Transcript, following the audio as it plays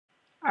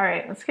All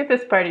right, let's get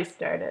this party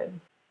started.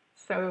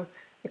 So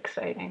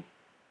exciting.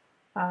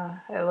 I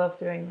love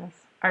doing this.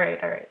 All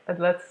right.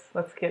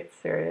 Let's get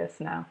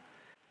serious now.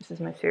 This is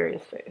my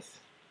serious face.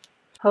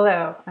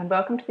 Hello, and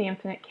welcome to the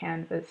Infinite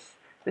Canvas,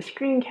 the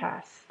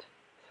Screencast.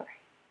 Sorry.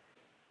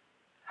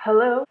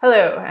 Hello,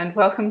 and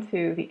welcome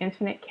to the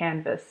Infinite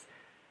Canvas,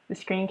 the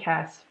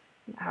Screencast.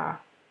 Ah.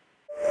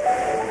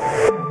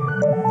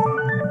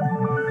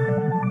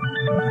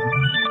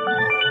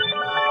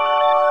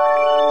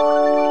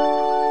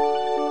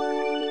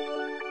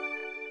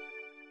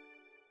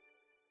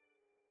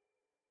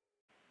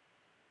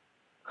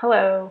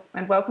 Hello,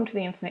 and welcome to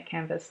the Infinite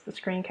Canvas, the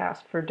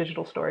Screencast for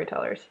digital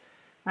storytellers.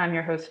 I'm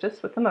your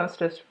hostess with the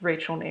mostest,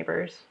 Rachel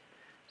Neighbors.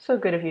 So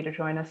good of you to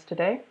join us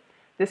today.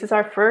 This is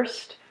our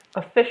first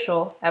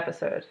official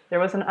episode. There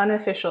was an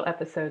unofficial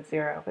episode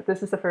 0, but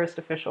this is the first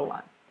official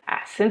one.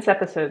 Since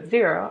episode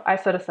 0, I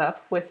set us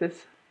up with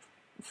this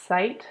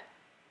site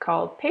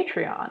called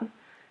Patreon.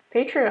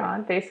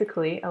 Patreon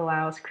basically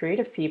allows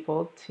creative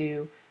people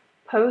to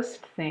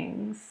post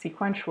things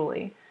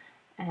sequentially,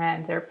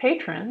 and their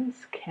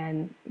patrons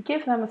can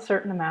give them a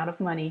certain amount of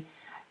money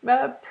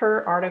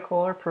per article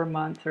or per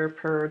month or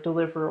per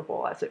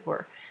deliverable, as it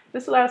were.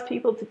 This allows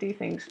people to do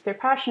things they're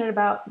passionate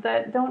about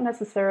that don't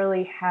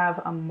necessarily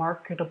have a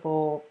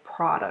marketable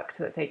product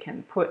that they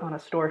can put on a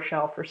store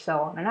shelf or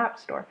sell on an app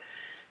store.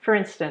 For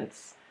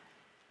instance,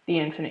 the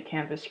Infinite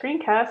Canvas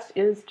Screencast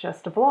is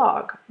just a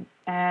vlog,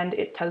 and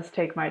it does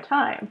take my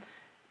time,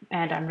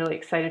 and I'm really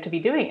excited to be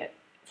doing it.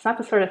 It's not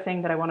the sort of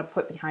thing that I want to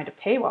put behind a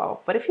paywall,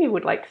 but if you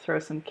would like to throw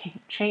some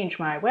change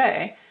my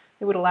way,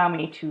 it would allow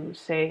me to,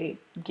 say,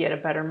 get a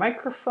better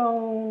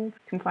microphone. You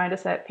can find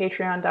us at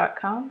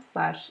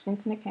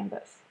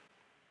patreon.com/infinitecanvas.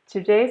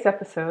 Today's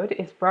episode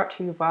is brought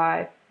to you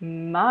by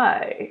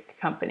my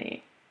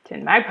company,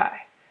 Tin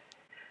Magpie.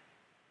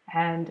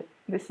 And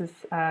this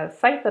is a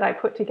site that I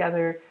put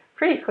together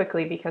pretty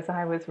quickly because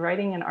I was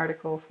writing an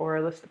article for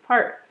A List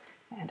Apart.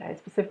 And I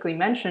specifically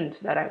mentioned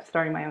that I was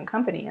starting my own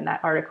company in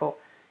that article,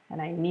 and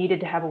I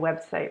needed to have a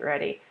website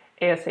ready,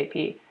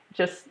 ASAP,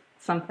 just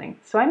something.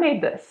 So I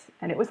made this,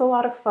 and it was a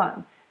lot of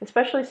fun,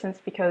 especially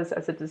because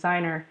as a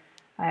designer,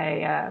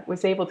 I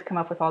was able to come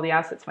up with all the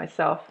assets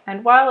myself.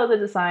 And while the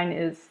design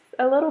is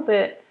a little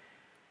bit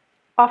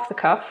off the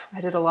cuff,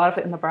 I did a lot of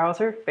it in the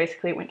browser.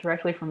 Basically, it went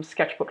directly from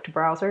sketchbook to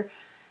browser.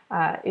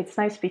 It's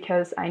nice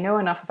because I know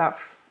enough about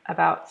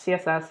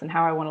CSS and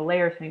how I want to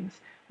layer things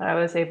that I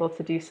was able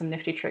to do some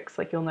nifty tricks,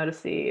 like you'll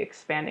notice the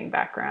expanding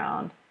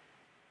background.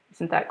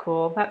 Isn't that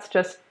cool? That's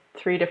just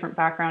 3 different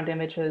background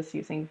images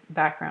using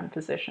background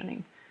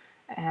positioning.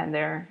 And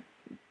they're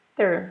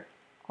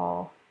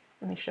all,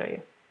 let me show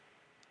you.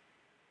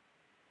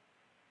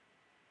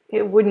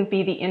 It wouldn't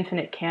be the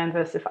infinite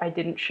canvas if I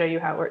didn't show you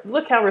how it,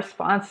 look how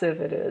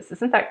responsive it is.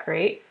 Isn't that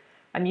great?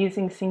 I'm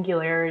using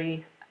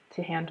Singularity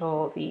to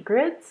handle the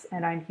grids,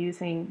 and I'm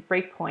using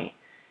Breakpoint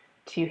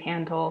to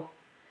handle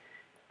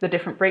the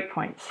different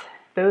breakpoints.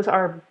 Those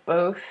are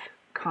both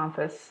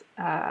Compass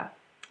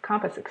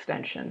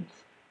extensions,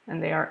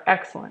 and they are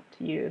excellent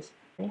to use.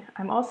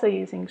 I'm also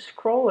using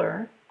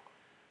Scroller.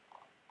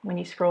 When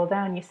you scroll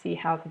down, you see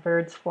how the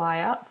birds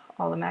fly up,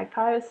 all the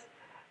magpies.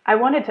 I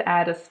wanted to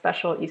add a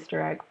special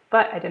Easter egg,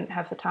 but I didn't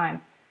have the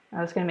time.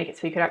 I was going to make it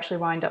so you could actually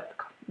wind up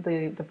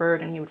the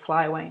bird and he would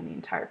fly away and the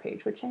entire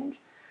page would change.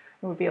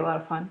 It would be a lot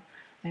of fun,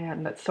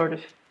 and that's sort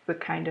of the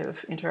kind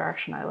of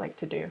interaction I like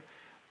to do.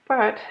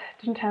 But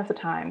didn't have the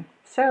time,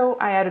 so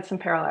I added some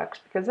parallax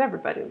because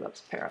everybody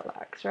loves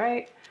parallax,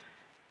 right?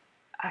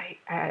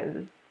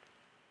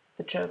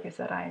 The joke is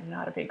that I'm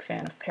not a big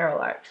fan of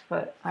parallax,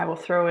 but I will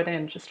throw it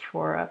in just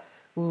for a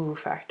ooh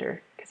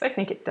factor because I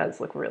think it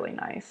does look really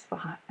nice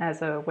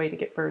as a way to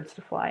get birds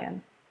to fly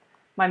in.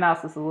 My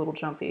mouse is a little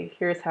jumpy.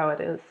 Here's how it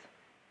is,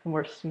 the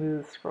more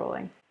smooth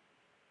scrolling.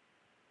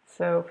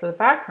 So for the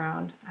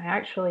background, I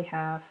actually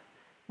have,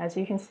 as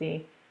you can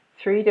see,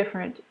 3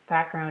 different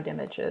background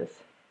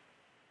images.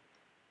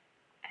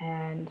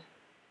 And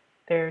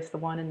there's the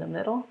one in the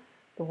middle,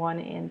 the one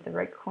in the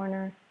left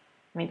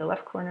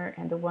corner,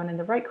 and the one in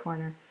the right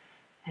corner.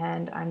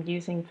 And I'm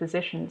using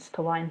positions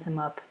to line them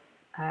up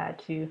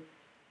to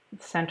the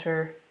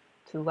center,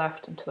 to the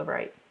left, and to the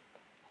right.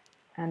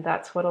 And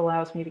that's what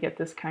allows me to get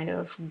this kind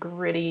of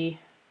gritty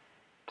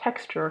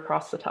texture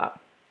across the top.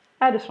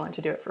 I just wanted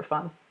to do it for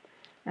fun.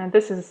 And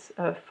this is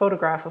a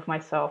photograph of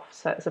myself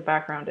set as a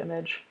background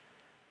image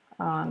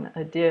on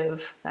a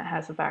div that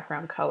has a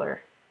background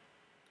color.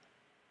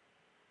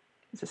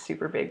 It's a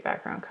super big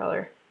background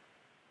color.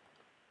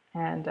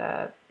 And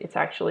it's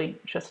actually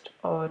just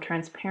a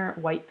transparent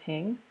white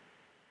ping.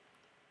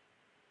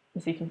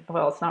 As you can,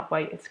 well, it's not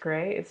white, it's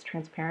gray, it's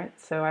transparent.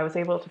 So I was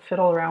able to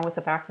fiddle around with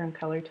the background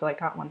color till I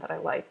got one that I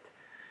liked.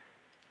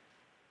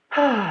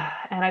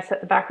 And I set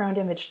the background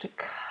image to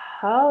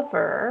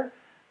cover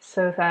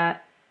so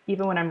that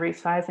even when I'm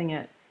resizing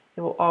it,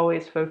 it will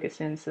always focus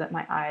in so that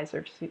my eyes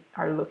are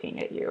looking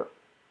at you.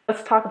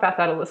 Let's talk about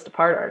that A List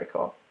Apart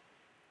article.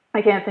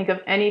 I can't think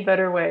of any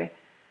better way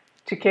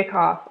to kick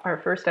off our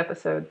first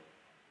episode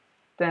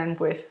then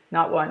with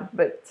not one,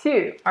 but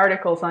 2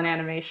 articles on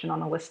animation on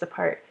the list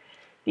apart.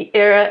 The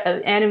era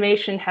of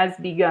animation has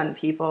begun,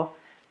 people.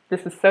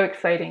 This is so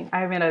exciting.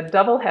 I'm in a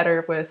double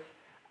header with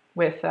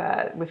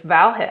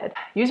Valhead,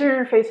 user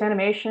interface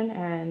animation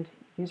and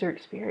user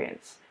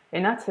experience, a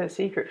not so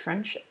secret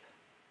friendship.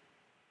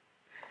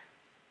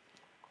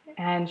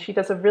 And she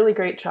does a really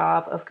great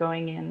job of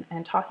going in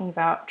and talking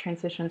about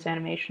transitions,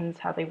 animations,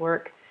 how they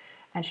work.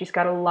 And she's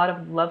got a lot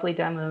of lovely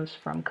demos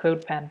from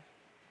CodePen.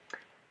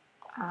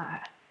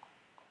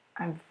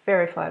 I'm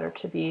very flattered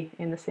to be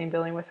in the same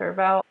building with her.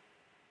 Val,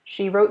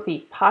 she wrote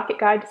the Pocket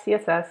Guide to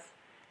CSS,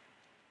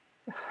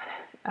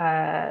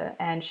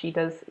 and she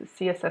does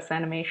CSS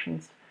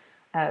animations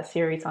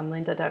series on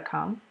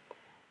lynda.com.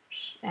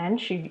 And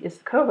she is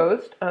the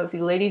co-host of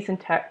the Ladies in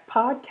Tech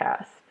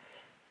podcast.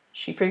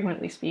 She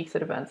frequently speaks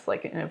at events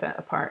like an event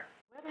apart.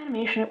 Web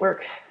animation at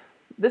work.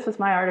 This is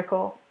my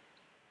article.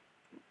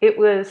 It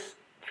was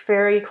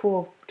very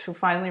cool to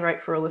finally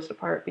write for a list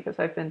apart because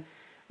I've been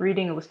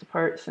reading a list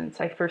apart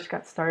since I first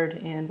got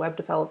started in web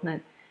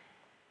development,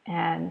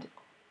 and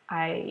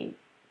I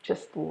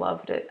just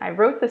loved it. I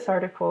wrote this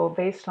article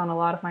based on a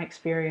lot of my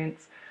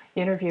experience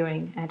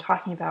interviewing and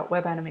talking about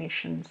web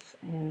animations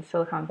in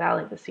Silicon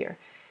Valley this year.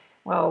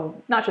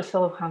 Well, not just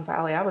Silicon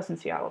Valley, I was in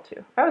Seattle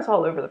too. I was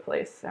all over the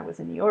place. I was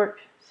in New York,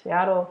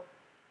 Seattle,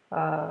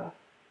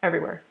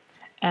 everywhere.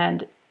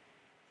 And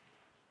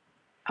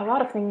a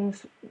lot of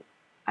things,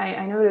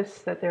 I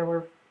noticed that there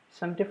were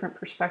some different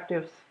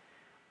perspectives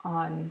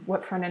on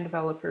what front-end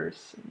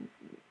developers,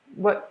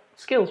 what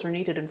skills were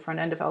needed in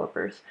front-end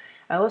developers.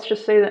 Let's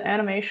just say that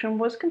animation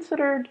was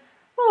considered,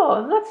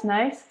 oh, that's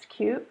nice, it's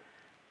cute.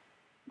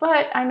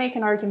 But I make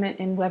an argument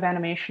in Web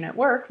Animation at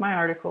Work, my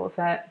article,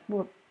 that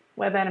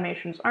web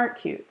animations aren't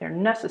cute. They're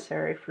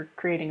necessary for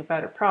creating a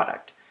better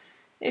product.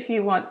 If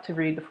you want to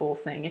read the full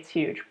thing, it's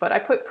huge. But I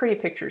put pretty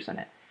pictures in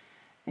it,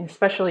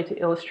 especially to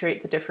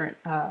illustrate the different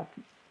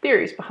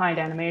theories behind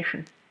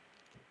animation.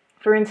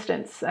 For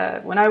instance,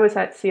 when I was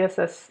at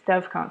CSS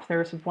DevConf, there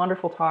was a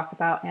wonderful talk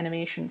about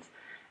animations,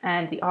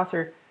 and the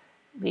author,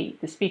 the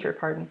speaker,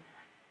 pardon,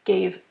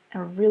 gave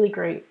a really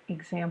great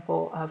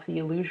example of the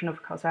illusion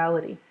of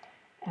causality.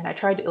 And I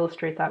tried to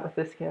illustrate that with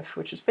this GIF,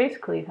 which is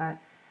basically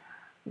that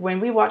when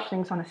we watch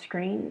things on a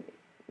screen,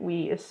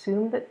 we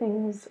assume that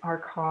things are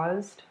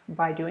caused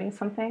by doing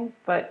something,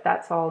 but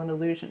that's all an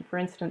illusion. For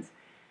instance,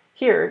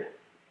 here,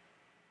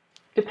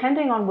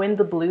 depending on when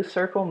the blue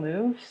circle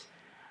moves,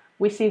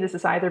 we see this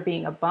as either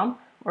being a bump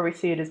or we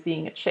see it as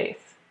being a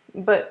chase.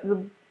 But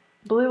the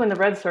blue and the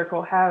red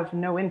circle have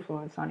no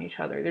influence on each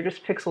other. They're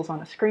just pixels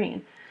on a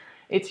screen.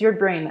 It's your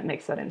brain that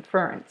makes that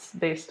inference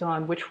based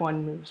on which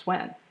one moves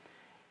when.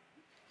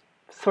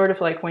 Sort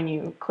of like when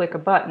you click a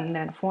button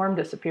and a form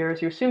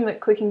disappears, you assume that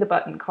clicking the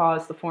button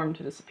caused the form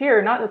to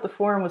disappear, not that the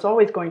form was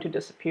always going to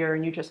disappear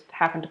and you just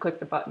happened to click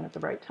the button at the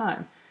right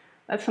time.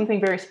 That's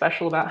something very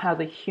special about how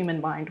the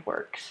human mind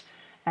works.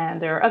 And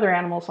there are other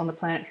animals on the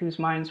planet whose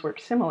minds work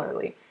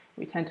similarly.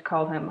 We tend to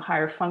call them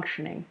higher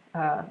functioning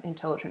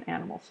intelligent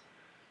animals.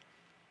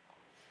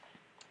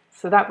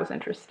 So that was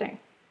interesting.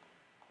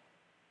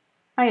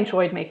 I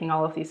enjoyed making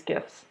all of these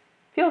GIFs.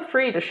 Feel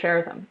free to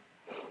share them.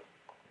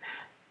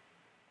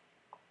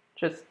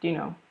 Just,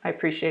 I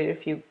appreciate it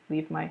if you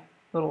leave my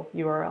little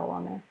URL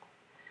on there.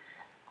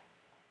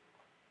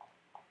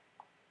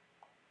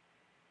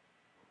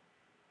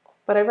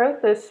 But I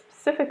wrote this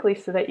specifically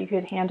so that you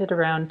could hand it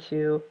around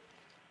to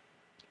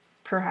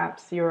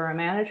perhaps you're a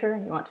manager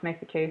and you want to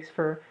make the case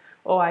for,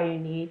 oh, I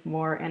need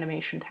more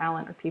animation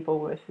talent, or people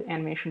with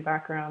animation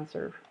backgrounds,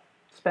 or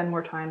spend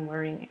more time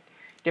learning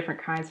different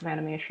kinds of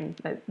animation.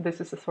 This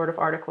is the sort of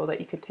article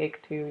that you could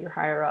take to your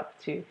higher up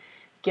to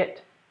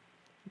get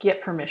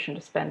permission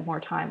to spend more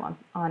time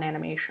on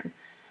animation.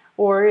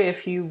 Or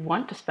if you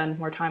want to spend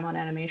more time on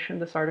animation,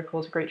 this article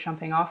is a great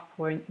jumping off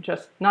point,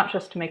 not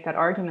just to make that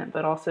argument,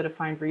 but also to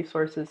find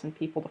resources and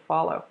people to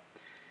follow.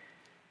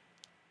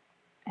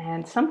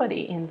 And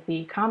somebody in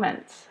the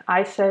comments,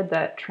 I said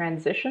that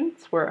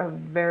transitions were a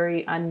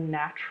very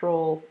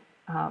unnatural,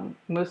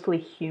 mostly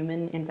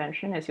human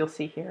invention, as you'll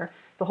see here.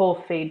 The whole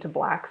fade to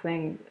black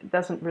thing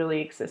doesn't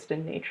really exist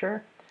in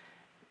nature.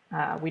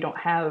 We don't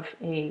have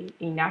a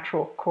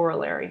natural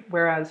corollary,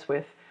 whereas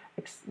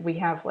we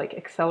have like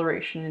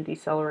acceleration and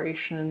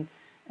deceleration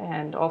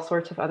and all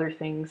sorts of other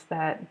things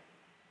that,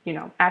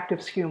 active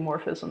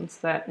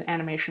skeuomorphisms that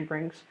animation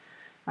brings.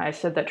 I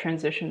said that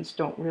transitions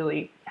don't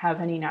really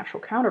have any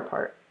natural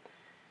counterpart.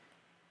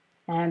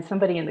 And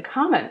somebody in the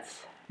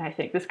comments, and I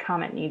think this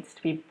comment needs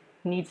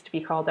to be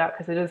called out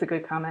because it is a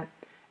good comment,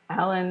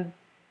 Alan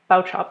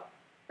Bouchop,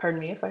 pardon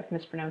me if I've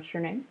mispronounced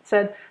your name,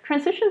 said,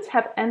 transitions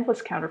have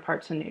endless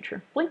counterparts in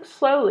nature. Blink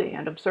slowly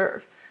and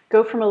observe.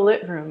 Go from a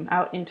lit room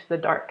out into the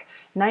dark.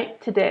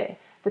 Night to day,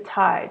 the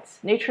tides.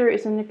 Nature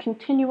is in a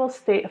continual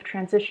state of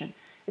transition.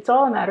 It's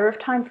all a matter of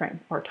time frame,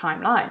 or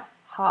timeline.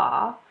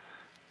 Ha!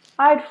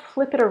 I'd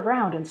flip it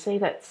around and say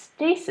that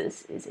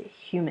stasis is a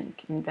human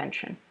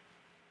invention.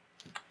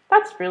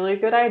 That's really a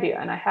good idea,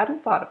 and I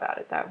hadn't thought about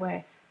it that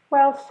way.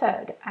 Well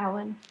said,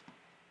 Alan.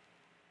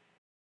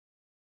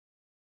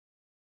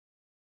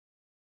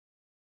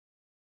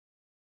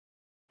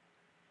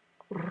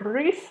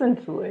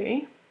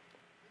 recently,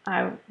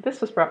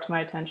 this was brought to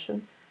my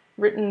attention,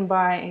 written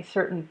by a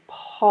certain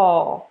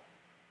Paul,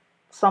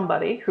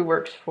 somebody who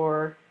works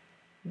for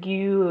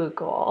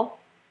Google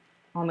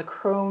on the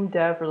Chrome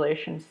Dev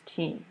Relations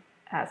team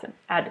as an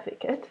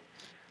advocate.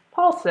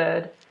 Paul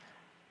said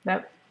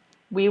that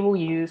we will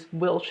use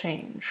will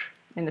change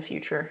in the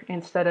future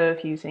instead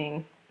of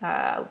using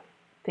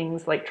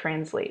things like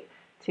translate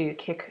to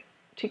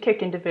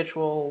kick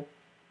individual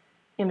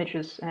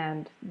images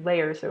and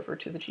layers over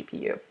to the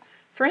GPU.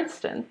 For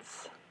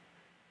instance,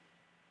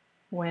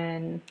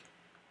 when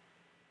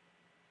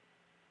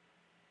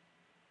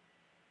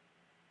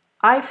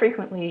I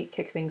frequently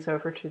kick things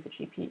over to the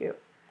GPU.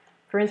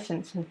 For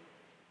instance,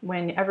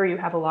 whenever you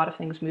have a lot of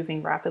things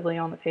moving rapidly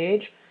on the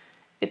page,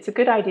 it's a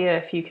good idea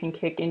if you can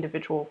kick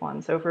individual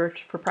ones over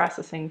for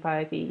processing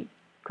by the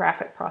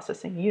graphic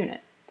processing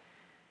unit.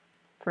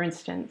 For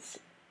instance,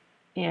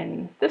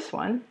 in this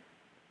one,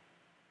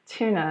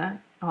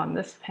 tuna on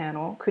this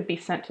panel could be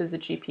sent to the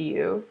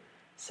GPU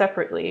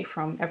separately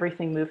from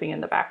everything moving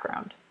in the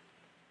background.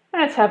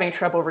 And it's having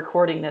trouble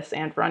recording this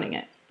and running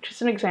it, which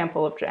is an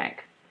example of jank.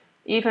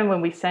 Even when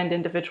we send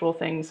individual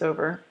things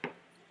over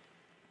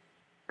to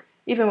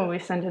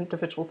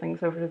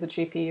the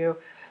GPU,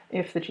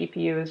 if the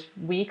GPU is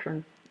weak,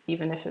 or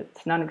even if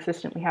it's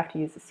non-existent, we have to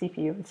use the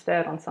CPU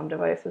instead on some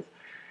devices.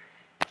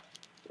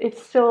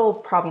 It's still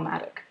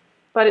problematic.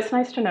 But it's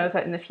nice to know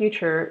that in the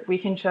future, we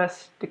can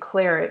just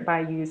declare it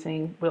by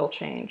using will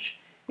change.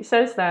 He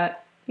says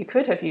that you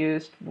could have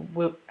used,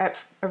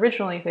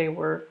 originally they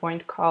were going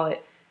to call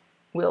it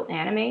will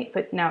animate,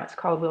 but now it's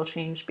called will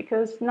change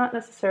because not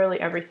necessarily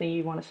everything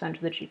you want to send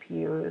to the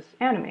GPU is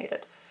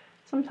animated.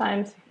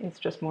 Sometimes it's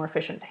just more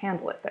efficient to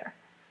handle it there.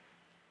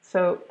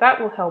 So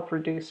that will help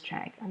reduce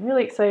jank. I'm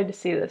really excited to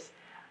see this.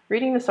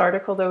 Reading this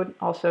article, though,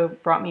 also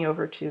brought me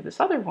over to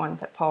this other one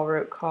that Paul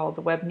wrote called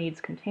The Web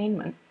Needs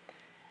Containment.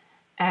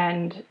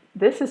 And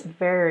this is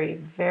very,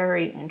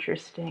 very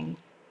interesting.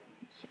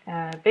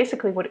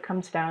 Basically, what it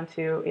comes down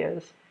to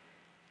is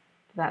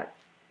that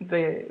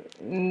a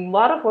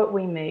lot of what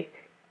we make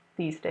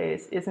these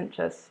days isn't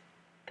just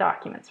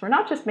documents. We're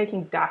not just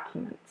making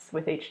documents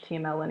with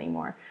HTML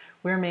anymore.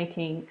 We're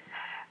making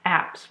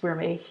apps, we're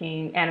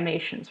making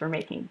animations, we're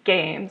making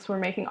games, we're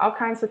making all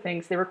kinds of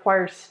things. They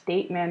require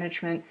state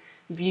management,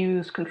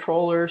 views,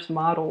 controllers,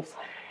 models.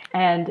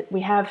 And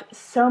we have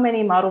so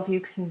many model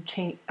view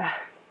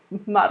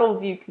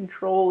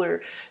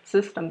controller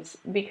systems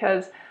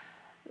because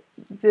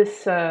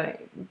this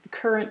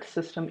current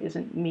system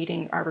isn't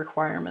meeting our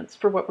requirements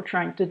for what we're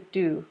trying to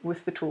do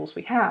with the tools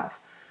we have.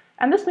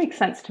 And this makes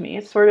sense to me.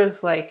 It's sort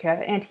of like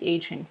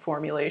anti-aging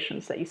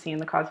formulations that you see in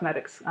the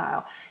cosmetics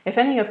aisle. If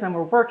any of them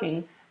were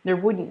working, there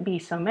wouldn't be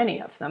so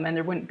many of them, and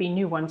there wouldn't be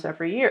new ones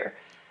every year.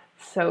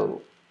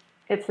 So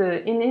it's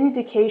an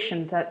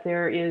indication that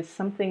there is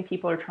something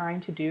people are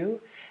trying to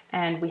do,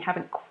 and we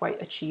haven't quite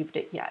achieved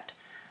it yet.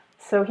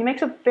 So he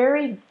makes a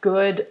very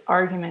good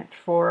argument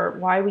for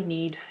why we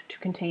need to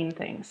contain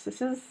things.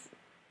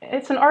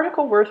 It's an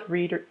article worth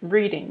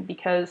reading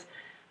because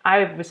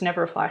I was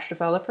never a Flash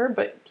developer,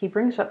 but he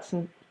brings up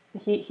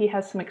he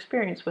has some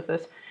experience with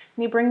this,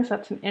 and he brings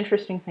up some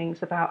interesting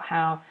things about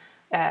how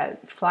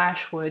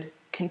Flash would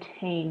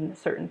contain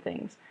certain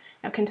things.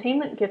 Now,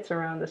 containment gets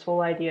around this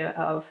whole idea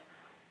of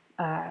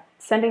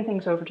sending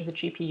things over to the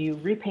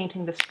GPU,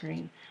 repainting the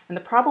screen. And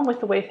the problem with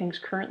the way things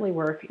currently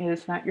work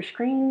is that your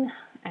screen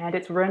and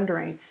its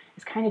rendering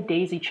is kind of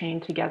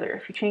daisy-chained together.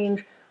 If you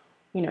change,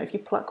 if you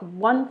pluck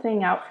one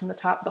thing out from the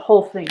top, the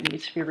whole thing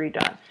needs to be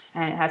redone,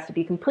 and it has to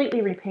be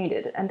completely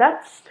repainted. And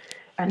that's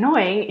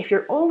annoying if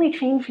you're only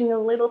changing a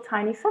little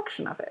tiny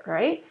section of it,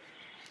 right?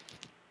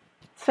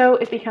 So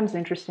it becomes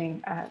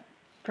interesting.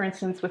 For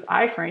instance, with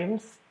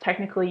iframes,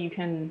 technically you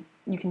can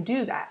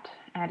do that,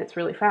 and it's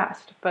really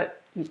fast,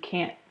 but you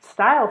can't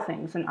style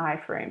things in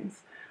iframes.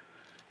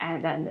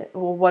 And then,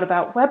 well, what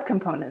about web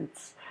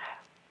components?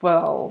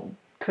 Well,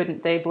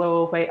 couldn't they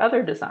blow away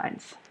other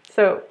designs?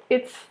 So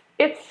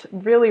it's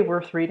really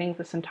worth reading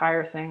this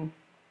entire thing.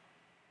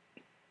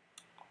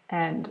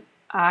 And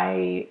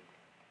I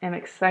am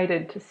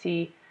excited to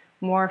see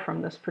more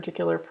from this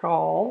particular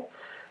Paul.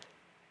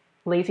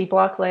 Lazy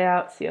block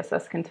layout,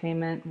 CSS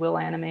containment, will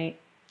animate.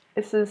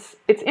 It's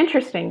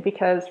interesting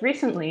because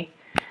recently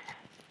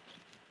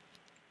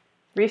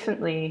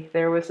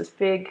there was this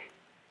big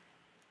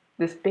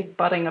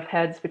butting of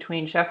heads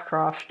between Jeff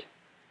Croft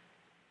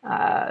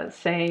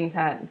saying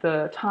that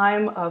the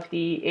time of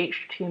the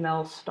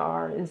HTML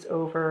star is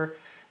over,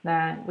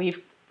 that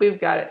we've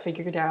got it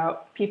figured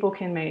out. People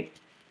can make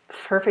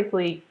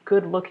perfectly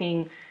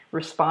good-looking,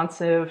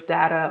 responsive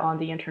data on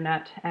the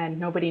internet, and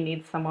nobody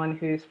needs someone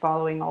who's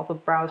following all the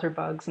browser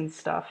bugs and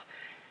stuff.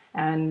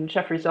 And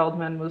Jeffrey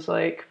Zeldman was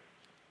like,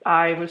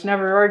 I was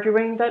never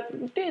arguing that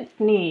we did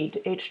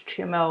need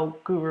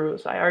HTML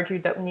gurus. I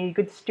argued that we need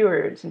good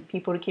stewards and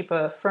people to keep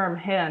a firm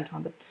hand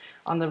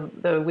on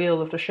the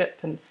wheel of the ship.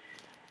 And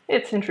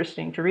it's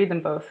interesting to read them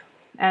both.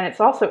 And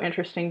it's also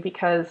interesting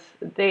because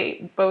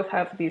they both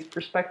have these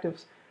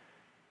perspectives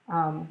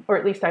Or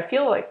at least I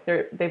feel like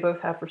they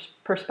both have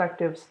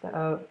perspectives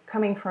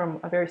coming from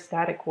a very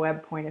static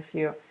web point of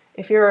view.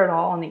 If you're at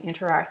all on the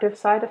interactive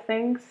side of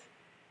things,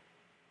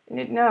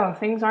 no,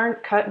 things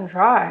aren't cut and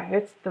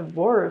dry. The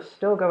war is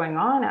still going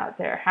on out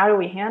there. How do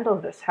we handle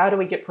this? How do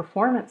we get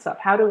performance up?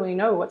 How do we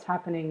know what's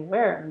happening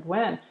where and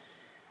when?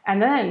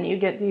 And then you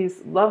get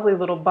these lovely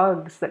little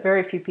bugs that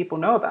very few people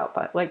know about,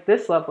 but like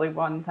this lovely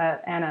one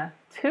that Anna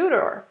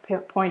Tudor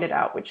pointed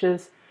out, which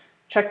is,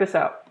 check this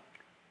out.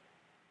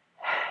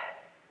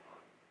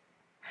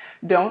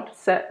 Don't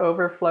set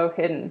overflow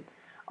hidden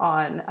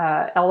on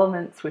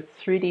elements with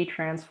 3D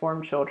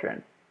transform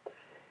children.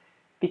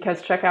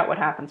 Because check out what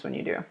happens when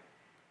you do.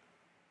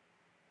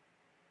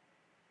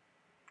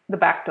 The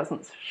back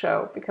doesn't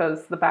show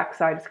because the back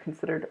side is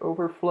considered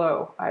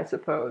overflow, I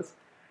suppose.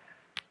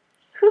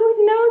 Who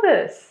would know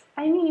this?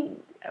 I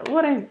mean,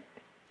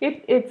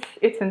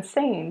 it's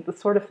insane, the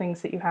sort of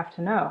things that you have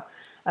to know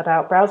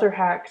about browser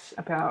hacks,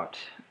 about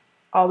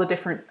all the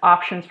different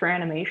options for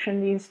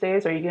animation these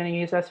days. Are you going to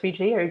use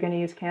SVG? Are you going to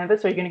use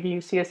Canvas? Are you going to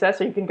use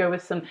CSS? Are you going to go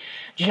with some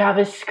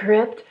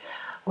JavaScript?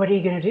 What are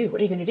you going to do?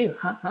 What are you going to do?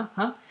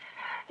 Huh?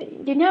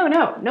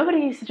 No.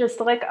 Nobody's just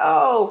like,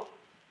 oh,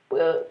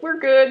 we're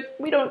good.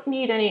 We don't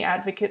need any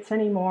advocates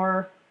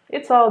anymore.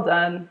 It's all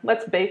done.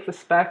 Let's bake the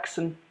specs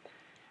and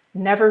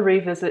never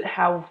revisit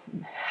how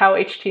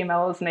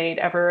HTML is made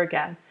ever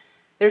again.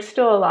 There's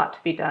still a lot to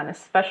be done,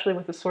 especially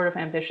with the sort of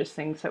ambitious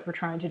things that we're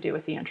trying to do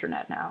with the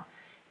internet now.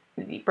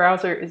 The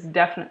browser is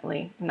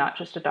definitely not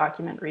just a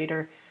document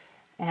reader,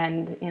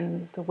 and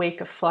in the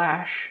wake of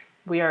Flash,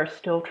 we are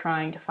still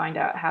trying to find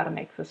out how to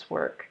make this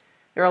work.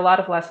 There are a lot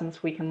of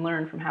lessons we can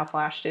learn from how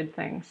Flash did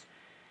things.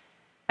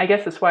 I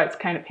guess that's why it's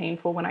kind of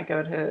painful when I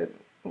go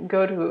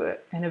to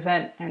an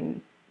event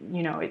and,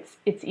 you know,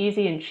 it's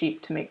easy and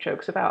cheap to make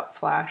jokes about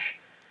Flash,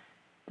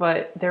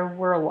 but there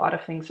were a lot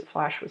of things that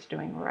Flash was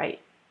doing right,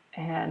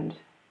 and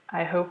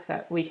I hope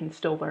that we can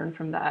still learn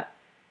from that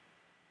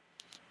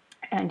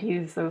and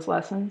use those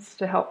lessons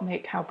to help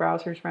make how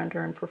browsers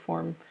render and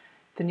perform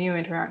the new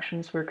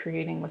interactions we're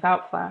creating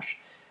without Flash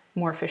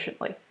more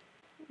efficiently.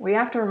 We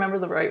have to remember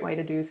the right way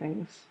to do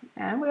things,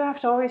 and we have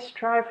to always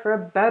strive for a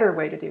better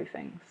way to do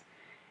things.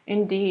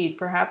 Indeed,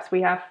 perhaps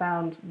we have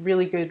found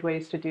really good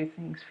ways to do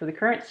things for the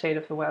current state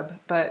of the web,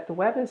 but the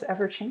web is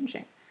ever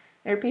changing.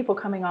 There are people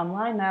coming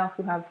online now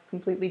who have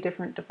completely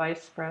different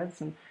device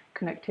spreads and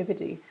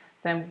connectivity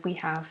than we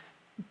have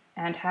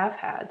and have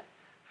had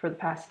for the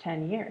past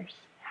 10 years.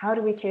 How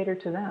do we cater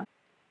to them?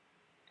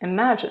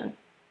 Imagine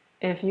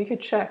if you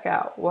could check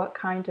out what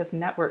kind of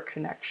network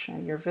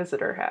connection your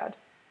visitor had,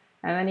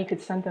 and then you could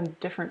send them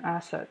different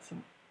assets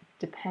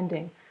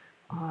depending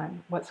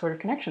on what sort of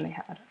connection they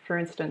had. For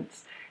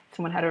instance, if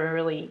someone had a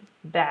really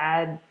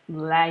bad,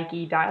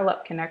 laggy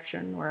dial-up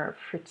connection or a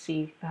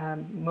fritzy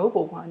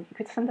mobile one, you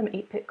could send them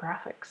 8-bit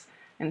graphics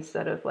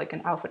instead of like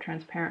an alpha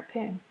transparent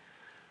ping.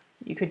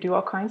 You could do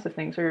all kinds of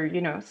things, or,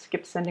 you know,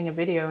 skip sending a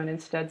video and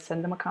instead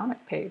send them a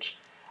comic page.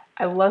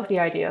 I love the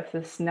idea of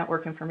this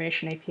network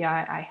information API.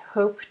 I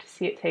hope to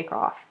see it take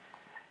off.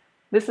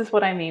 This is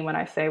what I mean when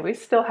I say we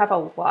still have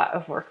a lot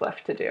of work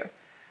left to do.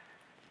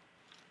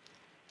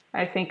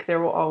 I think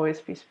there will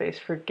always be space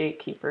for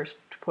gatekeepers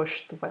to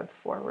push the web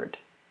forward.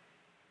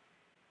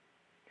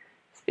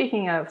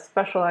 Speaking of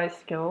specialized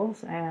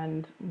skills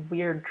and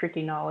weird,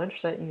 tricky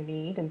knowledge that you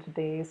need in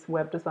today's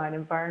web design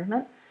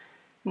environment,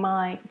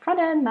 my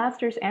Frontend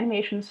Masters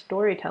animation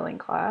storytelling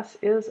class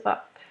is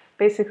up.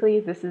 Basically,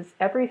 this is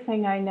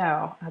everything I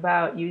know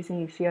about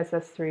using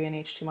CSS3 and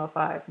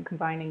HTML5 and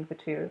combining the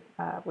two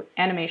with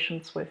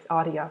animations with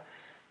audio,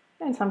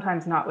 and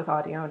sometimes not with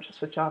audio,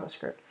 just with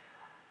JavaScript.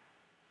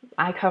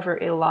 I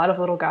cover a lot of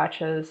little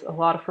gotchas, a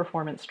lot of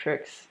performance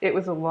tricks. It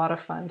was a lot of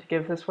fun to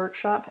give this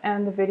workshop,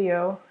 and the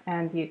video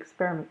and the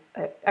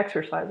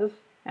exercises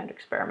and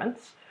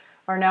experiments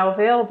are now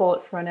available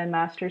at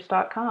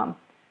frontendmasters.com.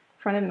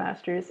 Frontend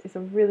Masters is a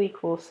really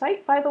cool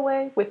site, by the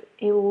way, with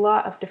a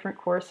lot of different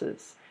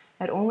courses.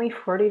 At only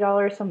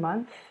 $40 a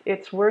month,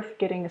 it's worth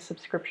getting a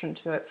subscription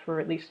to it for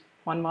at least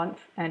 1 month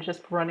and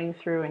just running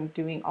through and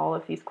doing all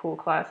of these cool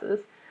classes.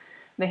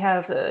 They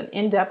have an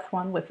in-depth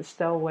one with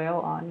Estelle Whale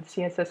on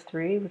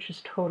CSS3, which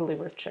is totally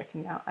worth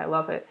checking out. I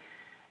love it.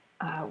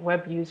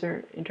 Web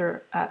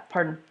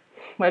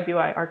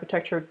UI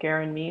architecture,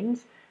 Garen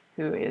Means,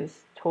 who is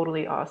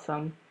totally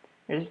awesome.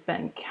 There's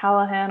Ben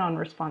Callahan on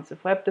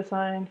responsive web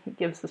design. He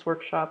gives this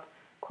workshop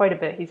quite a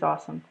bit. He's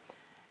awesome.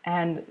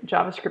 And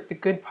JavaScript, the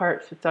good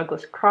parts with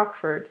Douglas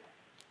Crockford.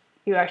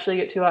 You actually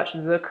get to watch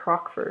the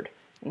Crockford,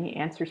 and he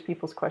answers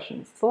people's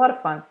questions. It's a lot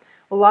of fun.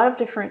 A lot of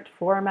different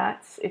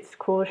formats. It's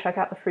cool to check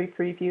out the free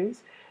previews,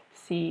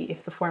 see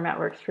if the format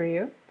works for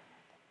you.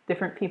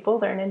 Different people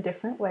learn in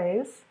different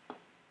ways.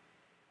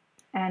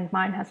 And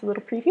mine has a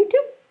little preview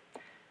too.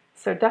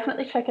 So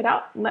definitely check it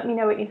out. Let me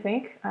know what you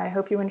think. I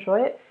hope you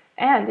enjoy it.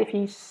 And if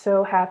you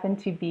so happen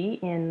to be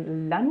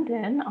in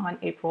London on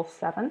April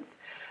 7th,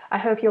 I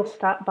hope you'll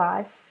stop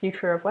by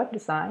Future of Web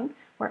Design,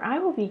 where I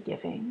will be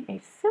giving a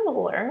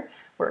similar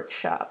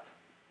workshop.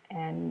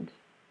 And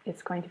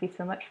It's going to be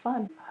so much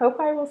fun. Hope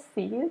I will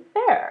see you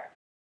there.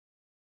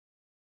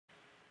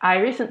 I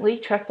recently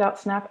checked out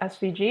Snap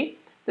SVG.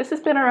 This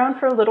has been around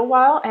for a little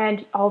while,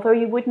 and although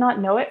you would not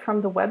know it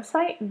from the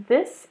website,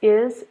 this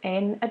is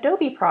an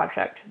Adobe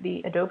project,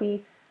 the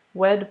Adobe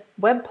Web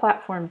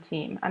Platform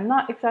team. I'm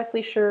not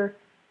exactly sure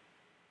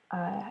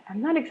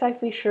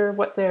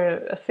what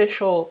their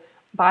official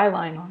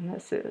byline on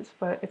this is,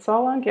 but it's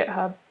all on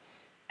GitHub,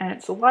 and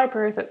it's a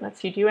library that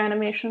lets you do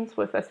animations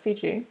with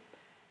SVG.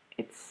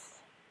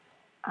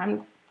 I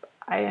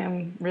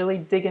am really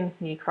digging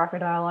the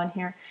crocodile on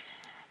here.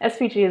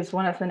 SVG is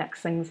one of the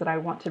next things that I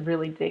want to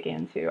really dig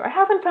into. I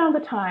haven't found the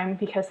time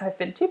because I've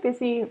been too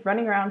busy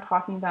running around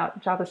talking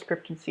about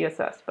JavaScript and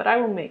CSS, but I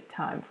will make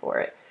time for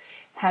it.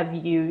 Have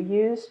you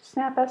used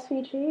Snap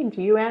SVG?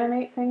 Do you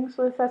animate things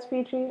with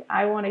SVG?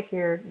 I want to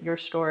hear your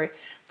story.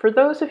 For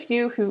those of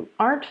you who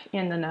aren't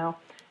in the know,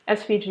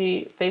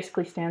 SVG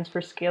basically stands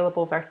for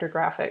Scalable Vector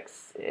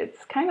Graphics.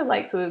 It's kind of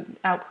like the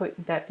output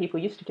that people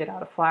used to get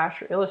out of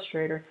Flash or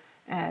Illustrator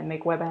and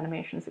make web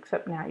animations,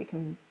 except now you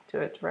can do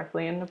it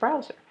directly in the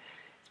browser.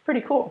 It's pretty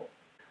cool.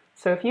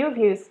 So if you have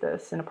used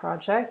this in a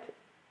project,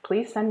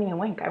 please send me a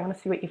link. I want to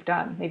see what you've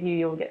done. Maybe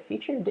you'll get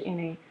featured in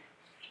a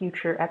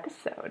future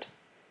episode.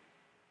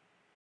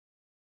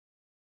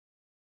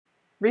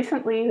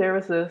 Recently, there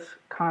was this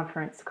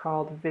conference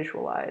called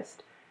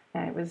Visualized,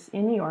 and it was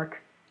in New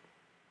York.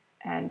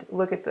 And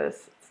look at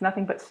this. It's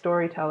nothing but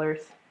storytellers.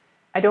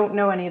 I don't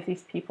know any of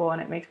these people,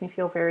 and it makes me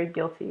feel very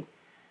guilty.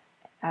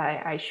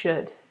 I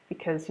should,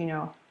 because, you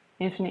know,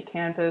 Infinite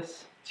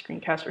Canvas,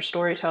 Screencast for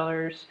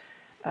storytellers,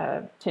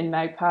 Tin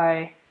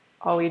Magpie,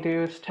 all we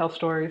do is tell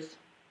stories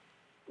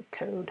with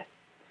code.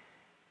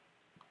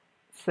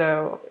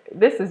 So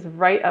this is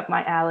right up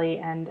my alley,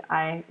 and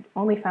I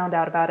only found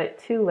out about it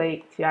too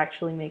late to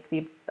actually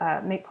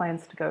make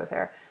plans to go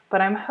there.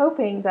 But I'm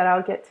hoping that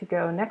I'll get to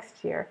go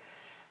next year.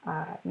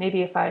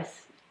 Maybe if I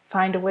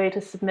find a way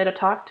to submit a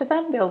talk to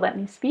them, they'll let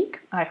me speak.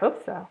 I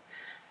hope so.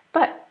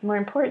 But more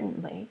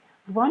importantly,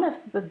 one of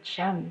the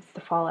gems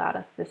to fall out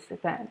of this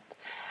event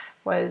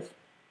was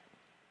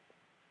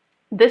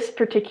this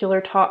particular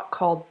talk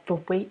called The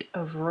Weight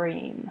of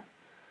Rain.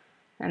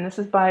 And this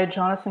is by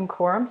Jonathan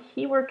Coram.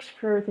 He works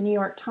for the New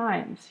York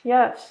Times.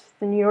 Yes,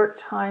 the New York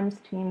Times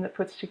team that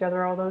puts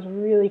together all those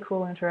really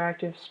cool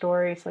interactive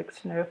stories like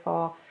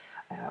Snowfall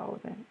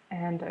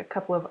and a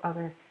couple of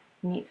other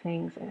neat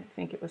things. I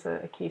think it was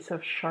a case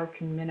of shark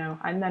and minnow.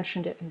 I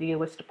mentioned it in the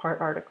List Apart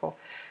article.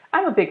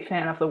 I'm a big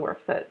fan of the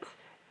work that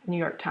New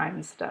York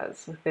Times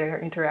does with their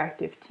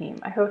interactive team.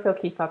 I hope they'll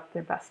keep up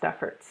their best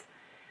efforts.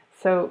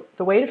 So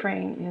The Weight of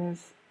Rain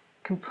is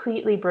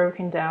completely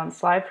broken down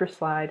slide for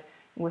slide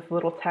with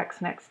little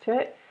text next to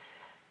it.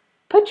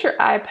 Put your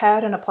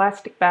iPad in a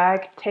plastic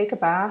bag, take a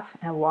bath,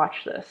 and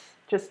watch this.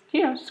 Just,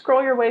 you know,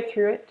 scroll your way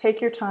through it,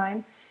 take your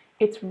time.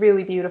 It's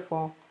really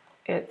beautiful.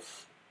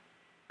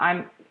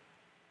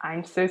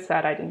 I'm so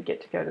sad I didn't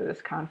get to go to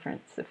this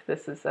conference. If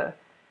this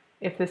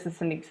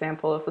is an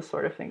example of the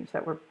sort of things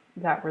that were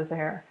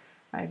there,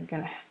 I'm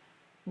gonna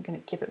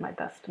give it my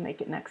best to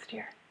make it next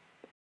year.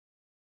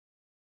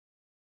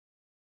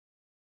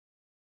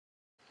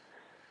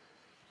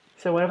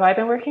 So what have I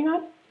been working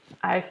on?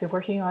 I've been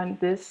working on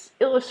this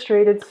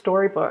illustrated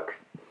storybook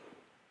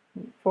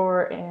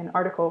for an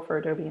article for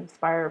Adobe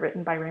Inspire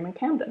written by Raymond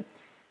Camden.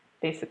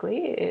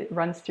 Basically, it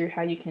runs through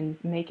how you can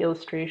make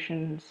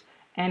illustrations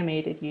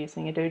animated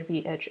using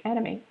Adobe Edge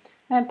Animate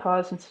and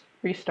pause and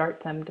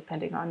restart them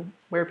depending on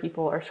where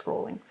people are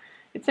scrolling.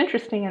 It's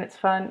interesting and it's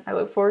fun. I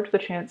look forward to the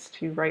chance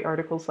to write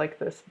articles like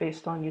this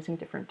based on using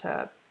different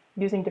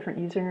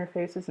user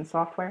interfaces and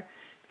software,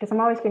 because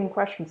I'm always getting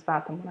questions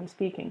about them when I'm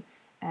speaking.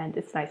 And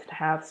it's nice to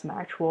have some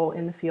actual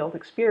in-the-field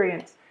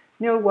experience,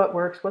 know what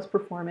works, what's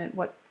performant,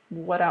 what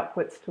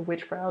outputs to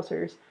which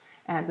browsers,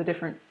 and the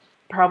different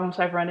problems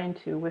I've run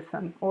into with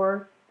them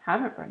or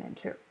haven't run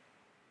into.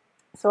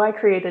 So I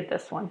created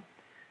this one.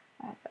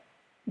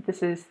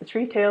 This is The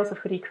Three Tales of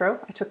Hoodie Crow.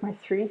 I took my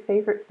 3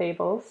 favorite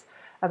fables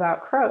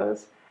about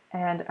crows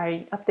and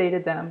I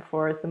updated them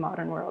for the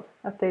modern world.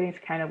 Updating is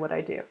kind of what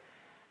I do.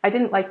 I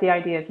didn't like the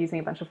idea of using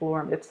a bunch of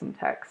lorem ipsum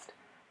text.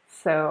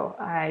 So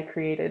I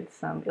created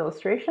some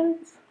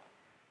illustrations,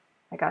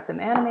 I got them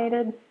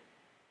animated,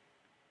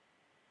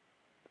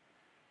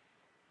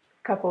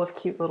 a couple of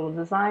cute little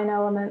design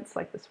elements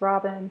like this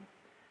robin.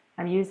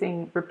 I'm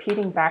using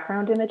repeating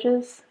background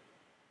images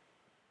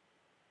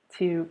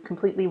to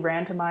completely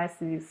randomize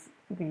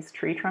these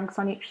tree trunks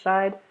on each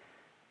side.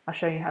 I'll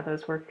show you how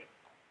those work.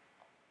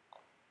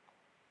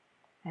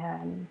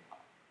 And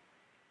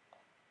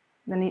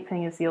the neat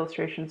thing is the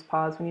illustrations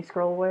pause when you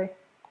scroll away,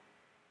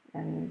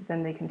 and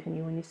then they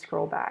continue when you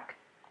scroll back.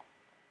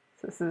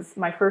 So this is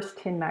my first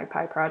Tin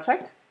Magpie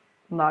project.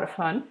 A lot of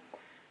fun.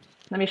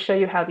 Let me show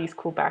you how these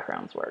cool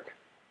backgrounds work.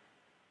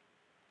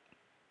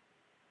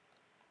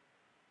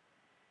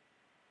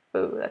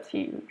 Oh, that's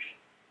huge.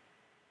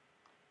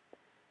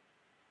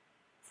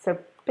 So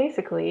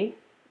basically,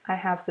 I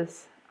have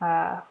this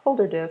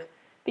folder div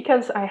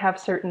because I have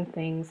certain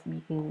things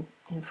making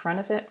in front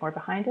of it or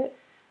behind it.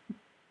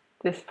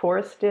 This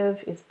forest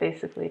div is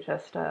basically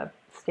just a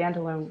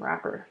standalone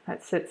wrapper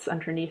that sits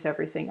underneath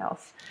everything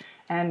else.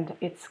 And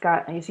it's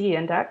got a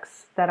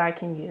z-index that I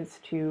can use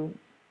to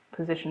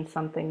position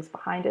some things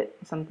behind it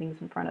and some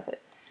things in front of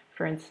it.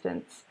 For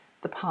instance,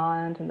 the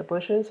pond and the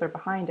bushes are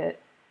behind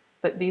it,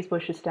 but these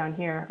bushes down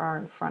here are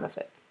in front of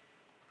it.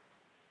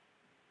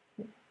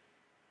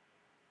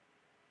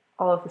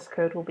 All of this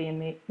code will be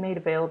made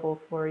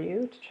available for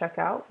you to check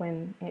out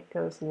when it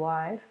goes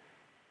live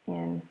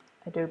in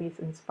Adobe's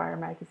Inspire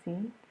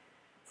magazine.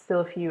 Still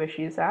a few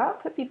issues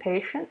out, but be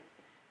patient.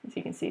 As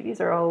you can see,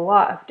 these are a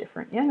lot of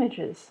different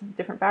images,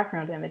 different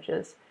background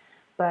images,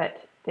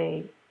 but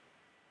they,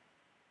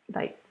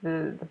 like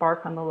the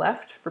bark on the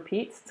left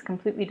repeats. It's a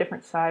completely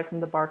different size from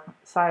the bark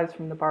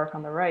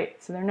on the right,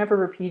 so they're never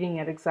repeating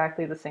at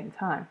exactly the same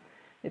time.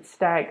 It's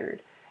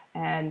staggered,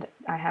 and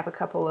I have a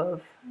couple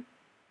of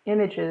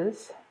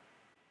images.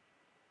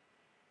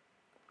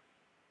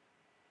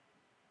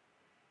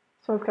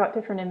 So I've got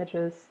different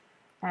images,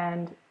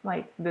 and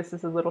like this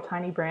is a little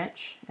tiny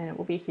branch, and it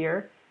will be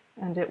here,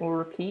 and it will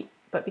repeat,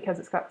 but because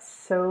it's got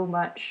so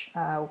much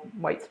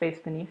white space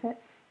beneath it,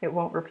 it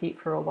won't repeat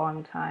for a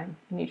long time.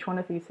 And each one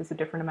of these has a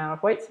different amount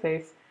of white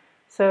space,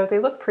 so they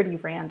look pretty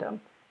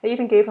random. I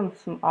even gave them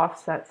some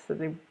offsets so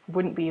they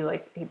wouldn't be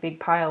like a big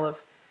pileup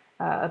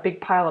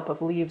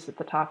of leaves at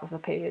the top of the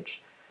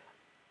page.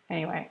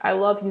 Anyway, I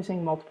love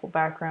using multiple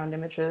background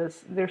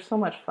images. They're so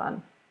much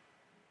fun.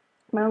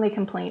 My only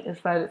complaint is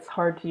that it's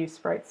hard to use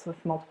sprites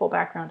with multiple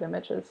background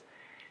images.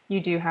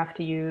 You do have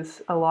to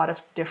use a lot of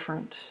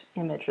different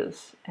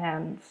images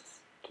and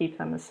keep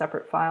them as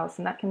separate files,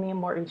 and that can mean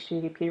more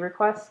HTTP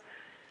requests,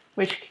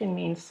 which can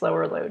mean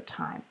slower load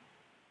time.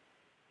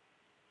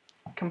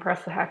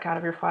 Compress the heck out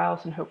of your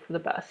files and hope for the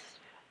best.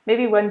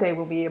 Maybe one day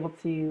we'll be able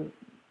to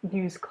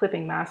use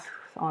clipping masks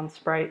on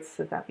sprites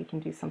so that we can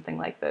do something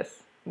like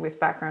this with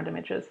background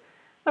images,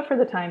 but for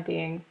the time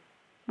being,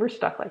 we're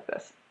stuck like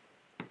this.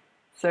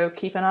 So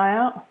keep an eye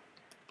out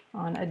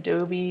on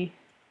Adobe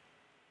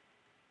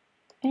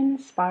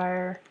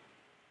Inspire,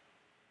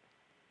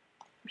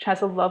 which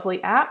has a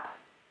lovely app.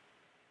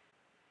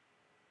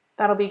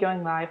 That'll be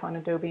going live on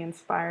Adobe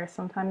Inspire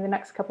sometime in the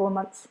next couple of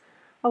months,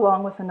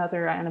 along with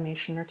another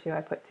animation or two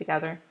I put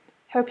together.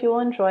 Hope you will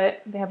enjoy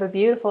it. They have a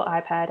beautiful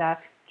iPad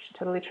app. You should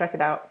totally check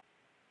it out.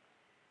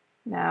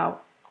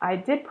 Now, I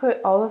did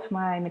put all of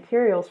my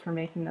materials for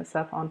making this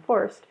up on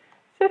Forest,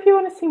 so if you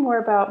want to see more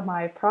about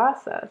my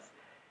process,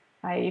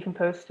 I even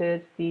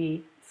posted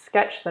the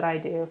sketch that I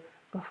do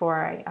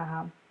before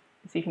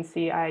as you can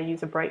see, I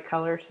use a bright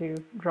color to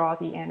draw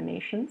the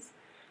animations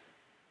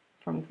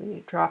from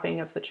the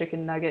dropping of the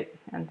chicken nugget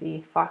and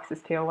the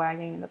fox's tail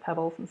wagging and the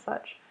pebbles and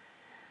such.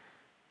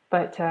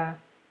 But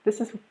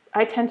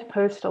I tend to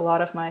post a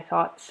lot of my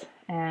thoughts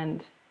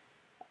and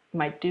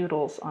my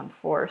doodles on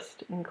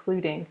Forest,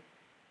 including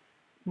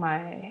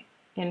my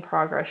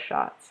in-progress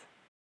shots.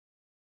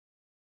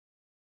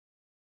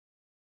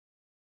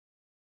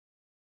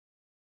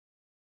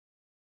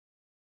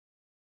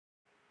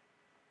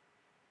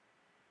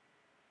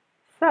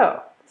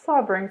 So, this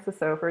all brings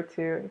us over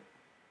to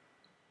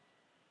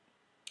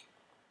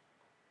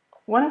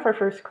one of our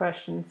first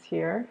questions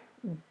here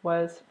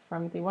was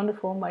from the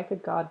wonderful Micah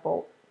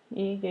Godbolt.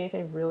 He gave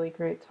a really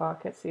great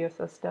talk at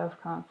CSS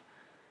DevConf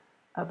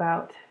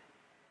about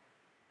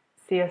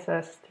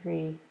CSS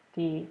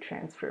 3D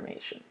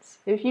transformations.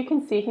 If you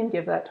can see him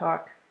give that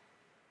talk,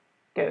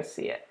 go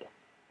see it.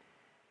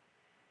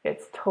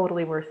 It's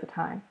totally worth the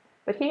time.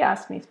 But he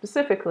asked me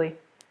specifically,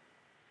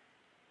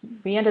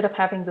 we ended up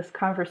having this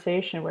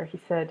conversation where he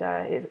said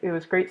it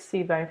was great to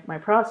see my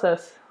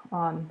process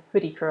on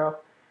Hoodie Crow,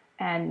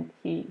 and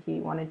he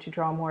wanted to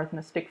draw more than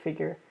a stick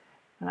figure.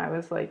 And I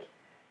was like,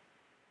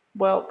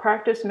 well,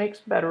 practice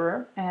makes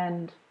betterer,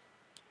 and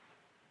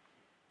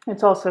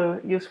it's also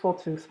useful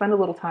to spend a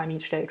little time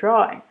each day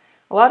drawing.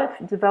 A lot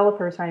of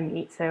developers I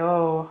meet say,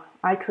 oh,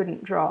 I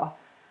couldn't draw.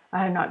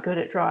 I'm not good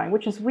at drawing,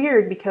 which is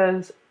weird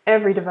because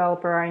every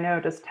developer I know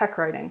does tech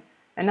writing,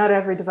 and not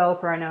every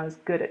developer I know is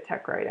good at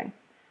tech writing.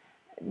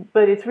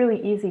 But it's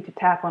really easy to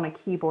tap on a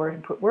keyboard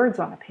and put words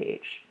on a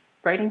page.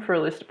 Writing for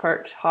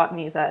Listapark taught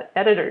me that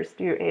editors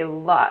do a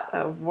lot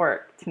of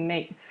work to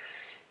make,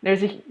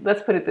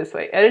 let's put it this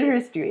way,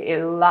 editors do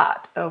a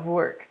lot of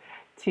work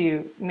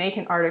to make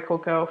an article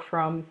go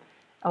from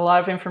a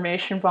lot of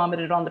information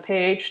vomited on the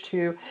page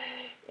to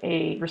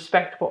a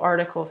respectable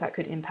article that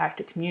could impact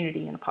a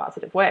community in a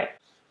positive way.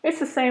 It's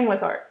the same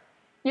with art.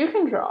 You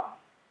can draw,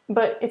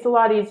 but it's a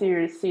lot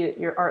easier to see that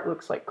your art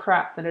looks like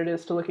crap than it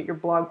is to look at your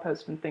blog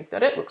post and think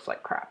that it looks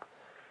like crap.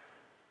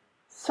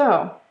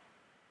 So,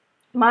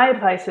 my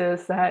advice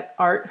is that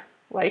art,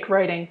 like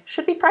writing,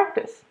 should be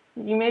practiced.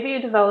 You may be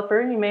a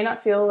developer, you may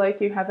not feel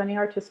like you have any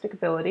artistic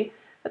ability,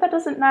 but that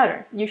doesn't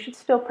matter. You should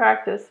still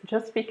practice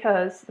just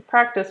because the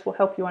practice will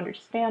help you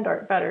understand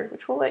art better,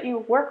 which will let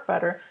you work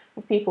better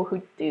with people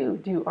who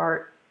do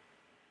art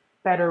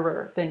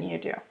betterer than you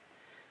do.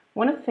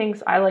 One of the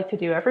things I like to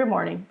do every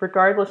morning,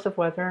 regardless of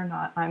whether or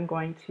not I'm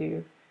going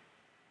to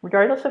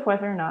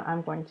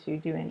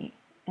do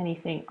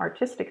anything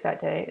artistic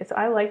that day is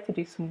I like to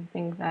do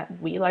something that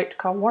we like to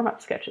call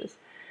warm-up sketches.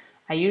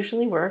 I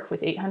usually work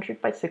with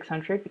 800 by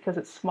 600 because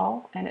it's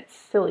small and it's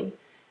silly.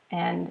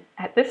 And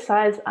at this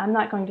size, I'm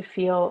not going to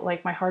feel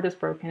like my heart is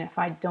broken if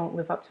I don't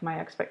live up to my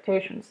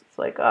expectations. It's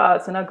like, oh,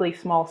 it's an ugly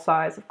small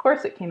size. Of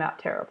course it came out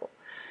terrible,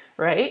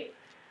 right?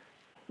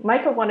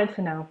 Micah wanted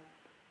to know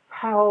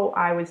how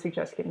I would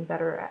suggest getting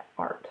better at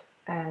art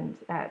and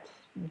at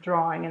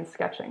drawing and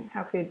sketching.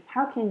 How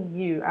can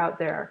you out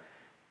there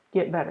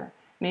get better?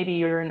 Maybe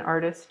you're an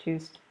artist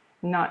who's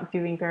not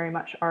doing very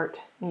much art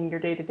in your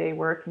day-to-day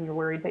work and you're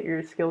worried that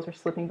your skills are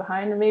slipping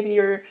behind, or maybe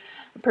you're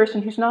a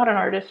person who's not an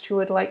artist who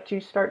would like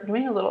to start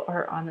doing a little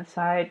art on the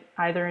side,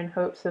 either in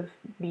hopes of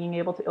being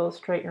able to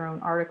illustrate your own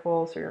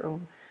articles or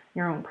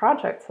your own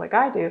projects like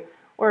I do,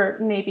 or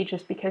maybe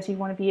just because you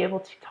want to be able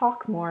to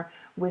talk more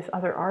with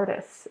other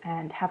artists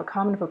and have a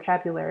common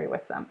vocabulary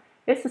with them.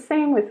 It's the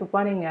same with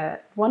wanting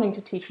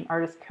to teach an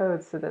artist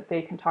code so that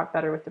they can talk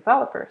better with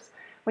developers.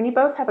 When you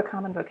both have a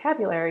common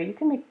vocabulary, you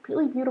can make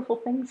really beautiful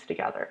things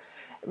together,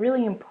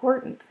 really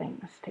important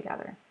things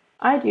together.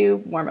 I do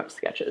warm-up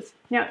sketches.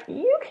 Now,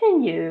 you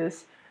can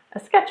use a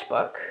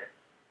sketchbook,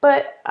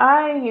 but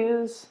I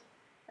use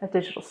a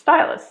digital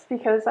stylus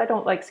because I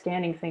don't like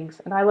scanning things,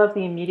 and I love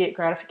the immediate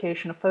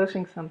gratification of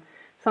posting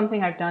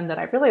something I've done that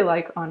I really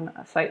like on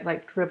a site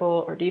like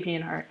Dribbble or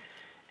DeviantArt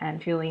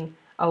and feeling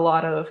a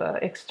lot of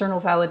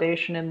external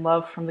validation and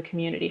love from the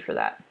community for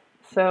that.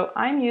 So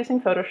I'm using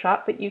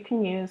Photoshop, but you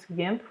can use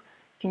GIMP,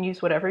 you can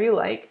use whatever you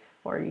like,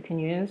 or you can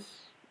use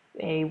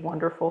a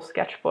wonderful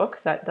sketchbook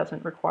that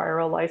doesn't require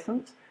a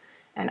license.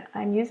 And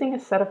I'm using a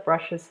set of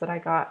brushes that I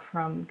got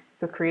from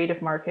the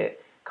creative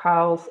market,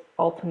 Kyle's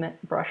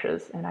Ultimate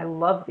Brushes, and I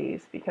love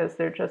these because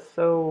they're just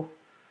so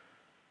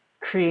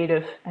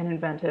creative and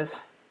inventive,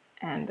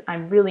 and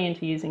I'm really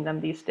into using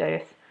them these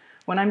days.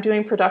 When I'm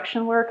doing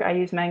production work, I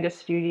use Manga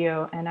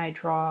Studio and I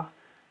draw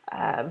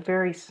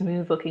very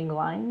smooth looking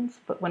lines,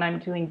 but when I'm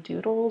doing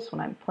doodles,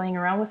 when I'm playing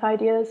around with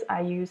ideas,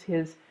 I use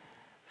his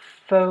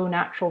faux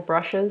natural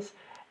brushes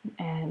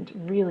and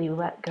really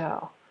let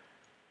go.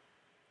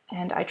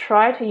 And I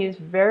try to use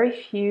very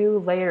few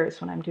layers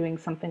when I'm doing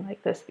something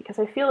like this because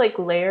I feel like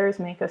layers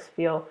make us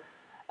feel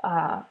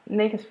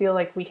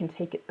like we can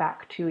take it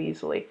back too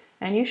easily.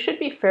 And you should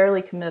be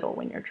fairly committal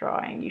when you're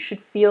drawing. You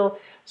should feel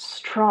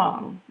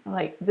strong,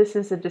 like this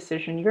is a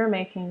decision you're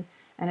making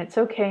and it's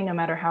okay no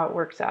matter how it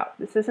works out.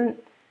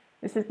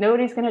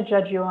 Nobody's going to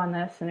judge you on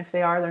this, and if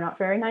they are, they're not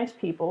very nice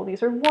people.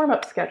 These are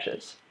warm-up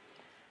sketches.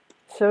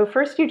 So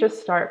first you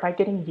just start by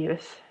getting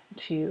used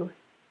to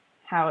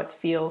how it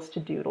feels to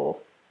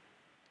doodle.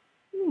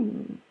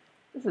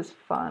 This is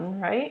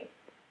fun, right?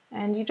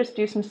 And you just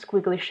do some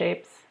squiggly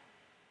shapes.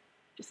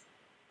 Just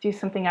do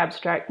something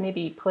abstract,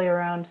 maybe play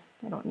around.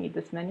 I don't need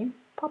this menu.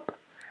 Pop.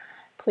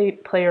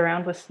 Play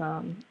around with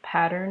some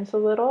patterns a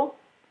little.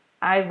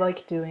 I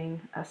like doing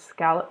a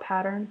scallop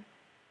pattern.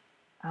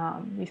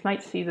 You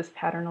might see this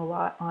pattern a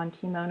lot on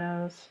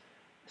kimonos,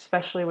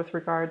 especially with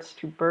regards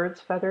to birds'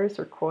 feathers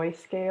or koi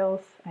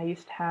scales. I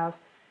used to have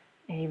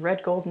a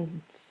red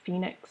golden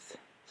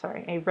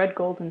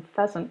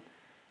pheasant,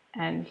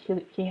 and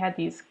he had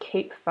these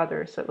cape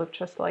feathers that look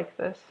just like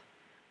this.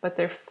 But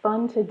they're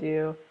fun to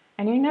do,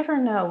 and you never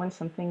know when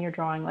something you're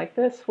drawing like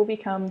this will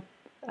become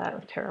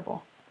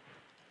terrible.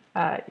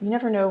 You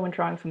never know when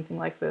drawing something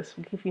like this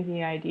will give you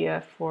the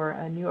idea for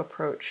a new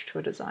approach to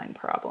a design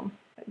problem.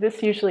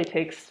 This usually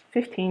takes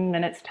 15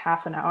 minutes to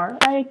half an hour.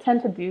 I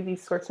tend to do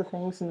these sorts of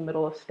things in the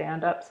middle of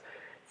stand-ups.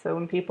 So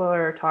when people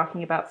are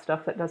talking about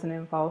stuff that doesn't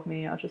involve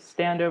me, I'll just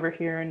stand over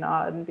here and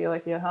nod and be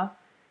like, yeah, huh?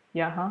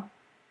 Yeah, huh?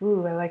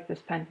 Ooh, I like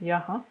this pen.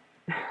 Yeah, huh?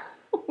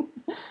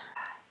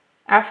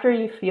 After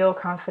you feel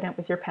confident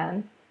with your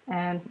pen,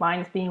 and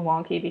mine's being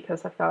wonky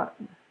because I've got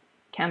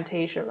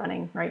Camtasia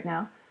running right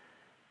now,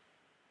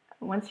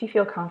 once you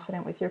feel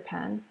confident with your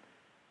pen,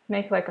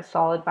 make like a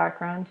solid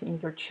background in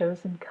your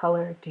chosen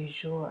color du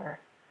jour.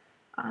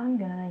 I'm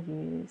gonna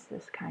use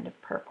this kind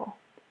of purple.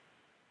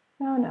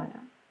 No.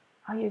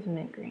 I'll use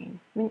mint green.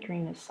 Mint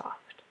green is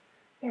soft.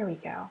 There we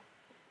go.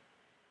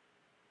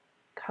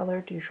 Color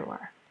du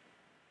jour.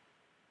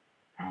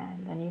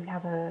 And then you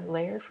have a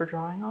layer for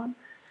drawing on.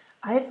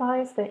 I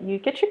advise that you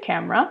get your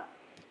camera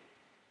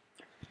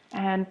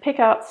and pick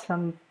out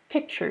some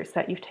pictures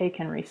that you've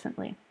taken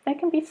recently. They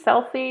can be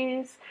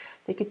selfies.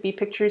 They could be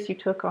pictures you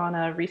took on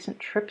a recent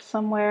trip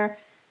somewhere.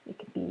 It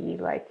could be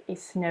like a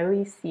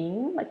snowy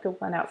scene, like the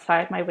one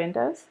outside my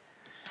windows.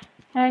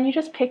 And you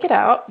just pick it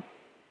out,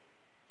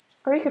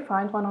 or you could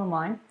find one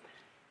online.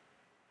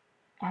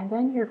 And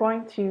then you're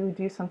going to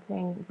do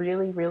something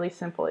really, really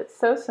simple. It's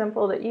so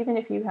simple that even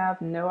if you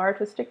have no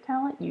artistic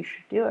talent, you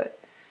should do it.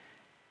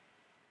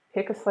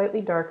 Pick a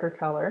slightly darker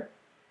color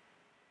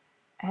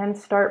and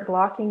start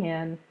blocking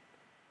in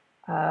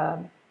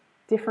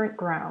different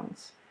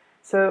grounds.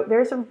 So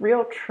there's a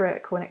real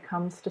trick when it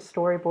comes to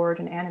storyboard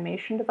and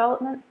animation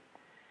development.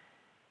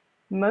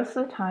 Most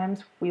of the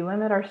times we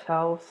limit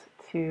ourselves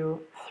to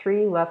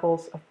 3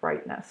 levels of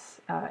brightness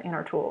in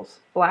our tools: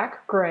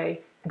 black, gray,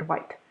 and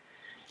white.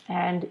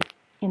 And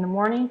In the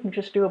morning, you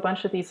just do a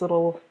bunch of these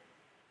little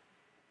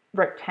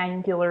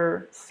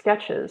rectangular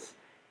sketches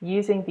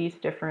using these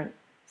different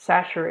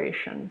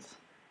saturations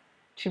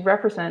to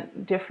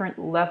represent different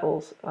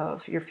levels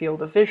of your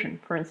field of vision.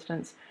 For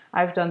instance,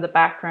 I've done the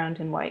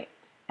background in white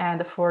and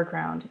the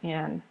foreground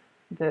in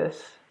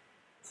this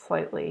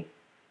slightly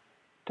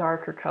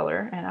darker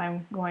color, and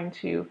I'm going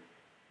to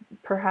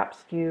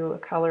perhaps do a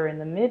color in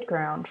the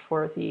midground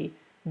for the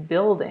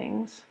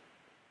buildings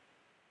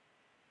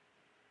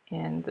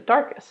in the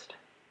darkest.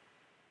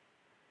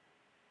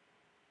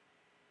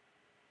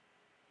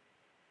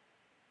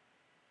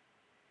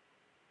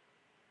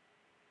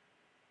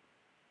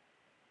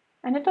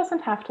 And it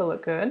doesn't have to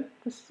look good.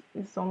 This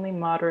is only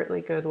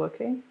moderately good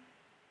looking.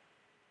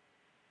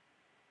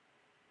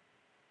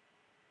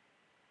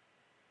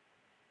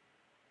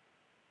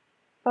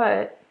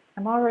 But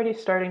I'm already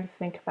starting to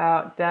think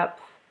about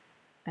depth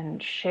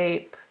and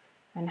shape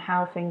and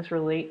how things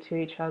relate to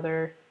each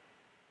other.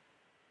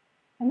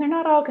 And they're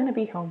not all going to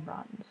be home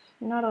runs.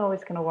 You're not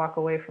always going to walk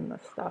away from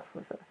this stuff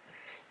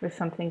with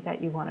something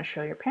that you want to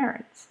show your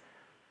parents.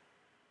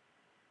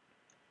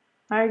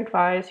 I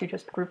advise you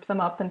just group them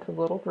up into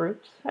little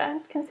groups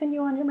and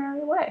continue on your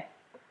merry way.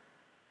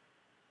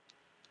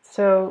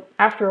 So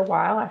after a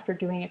while, after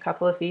doing a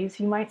couple of these,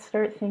 you might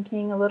start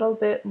thinking a little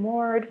bit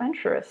more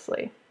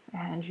adventurously,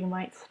 and you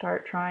might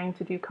start trying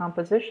to do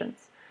compositions.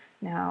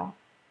 Now,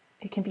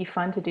 it can be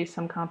fun to do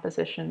some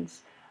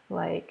compositions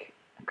like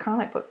a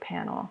comic book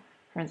panel.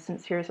 For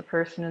instance, here's a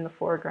person in the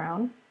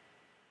foreground,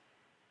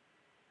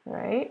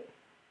 right?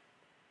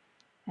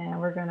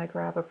 And we're going to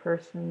grab a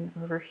person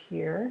over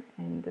here,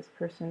 and this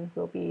person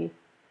will be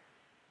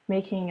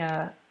making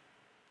a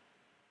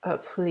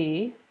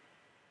plea.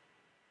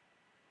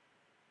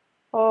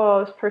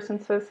 Oh, this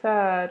person's so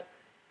sad.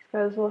 He's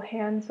got his little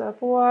hands up.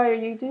 Why are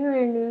you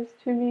doing this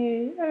to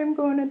me? I'm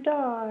going to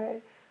die.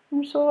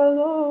 I'm so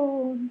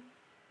alone.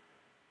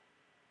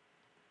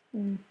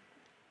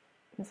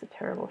 It's a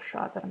terrible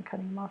shot that I'm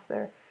cutting him off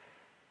there.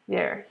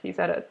 There, he's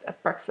at a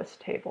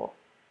breakfast table.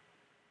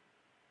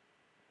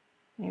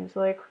 And he's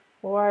like,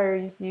 why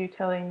are you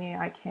telling me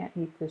I can't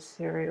eat this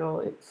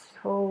cereal?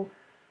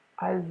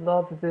 I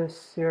love this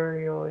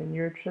cereal, and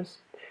you're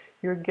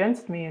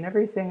against me in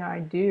everything I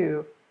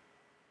do.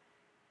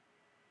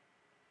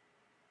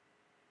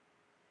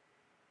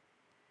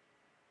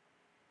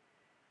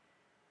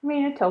 I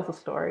mean, it tells a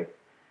story,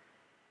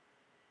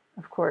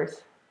 of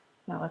course.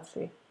 Now let's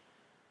see.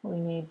 We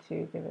need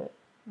to give it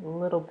a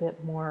little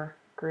bit more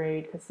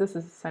grade, because this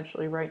is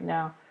essentially right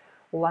now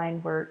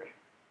line work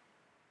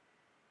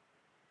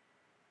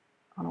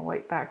on a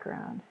white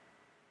background.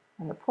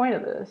 And the point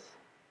of this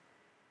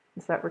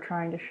is that we're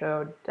trying to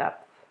show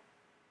depth.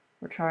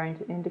 We're trying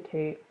to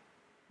indicate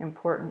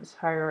importance,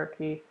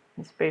 hierarchy,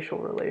 and spatial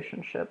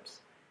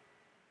relationships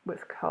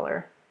with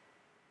color.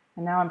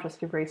 And now I'm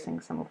just erasing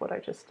some of what I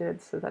just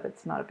did so that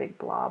it's not a big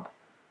blob.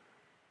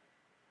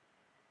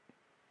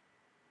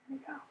 There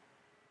you go.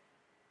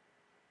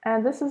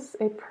 And this is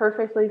a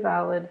perfectly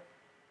valid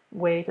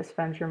way to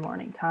spend your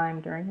morning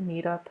time during a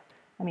meetup,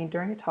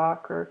 during a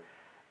talk, or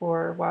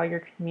while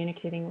you're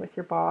communicating with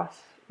your boss,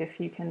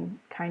 if you can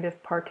kind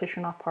of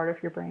partition off part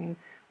of your brain,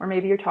 or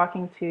maybe you're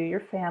talking to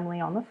your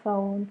family on the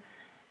phone,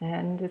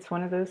 and it's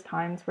one of those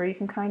times where you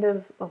can kind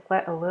of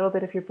let a little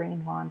bit of your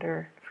brain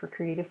wander for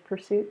creative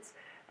pursuits,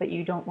 but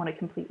you don't want to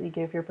completely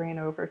give your brain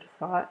over to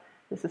thought.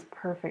 This is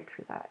perfect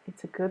for that.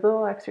 It's a good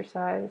little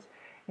exercise.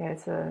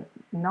 It's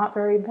not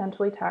very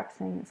mentally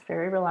taxing. It's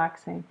very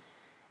relaxing.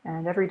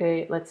 And every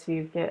day it lets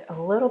you get a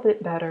little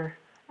bit better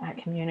at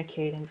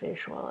communicating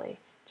visually.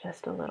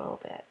 Just a little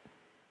bit.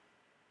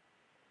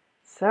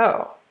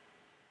 So,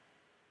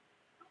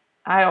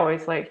 I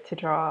always like to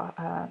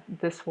draw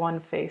this one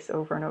face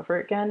over and over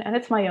again, and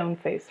it's my own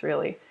face,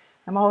 really.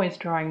 I'm always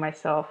drawing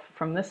myself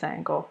from this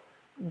angle.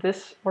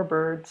 This or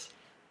birds.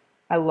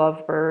 I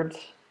love birds.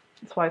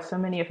 That's why so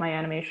many of my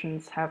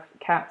animations have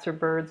cats or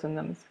birds in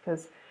them,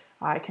 because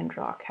I can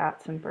draw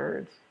cats and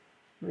birds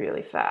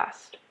really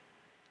fast.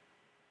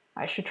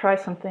 I should try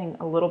something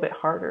a little bit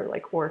harder,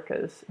 like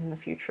orcas, in the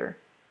future.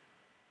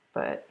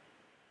 But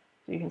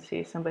you can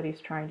see somebody's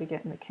trying to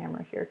get in the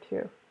camera here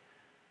too.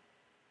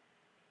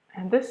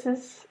 And this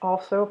is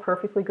also a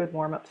perfectly good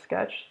warm-up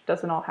sketch. It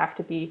doesn't all have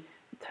to be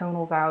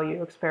tonal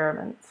value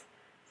experiments.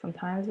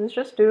 Sometimes it's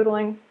just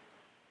doodling.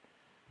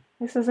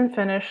 This isn't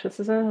finished. This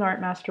isn't an art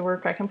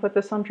masterwork. I can put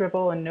this on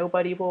Dribble and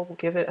nobody will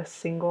give it a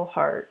single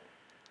heart.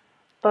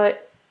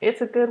 But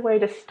it's a good way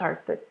to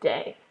start the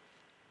day.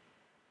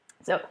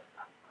 So,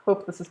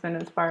 hope this has been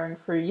inspiring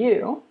for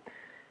you.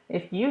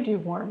 If you do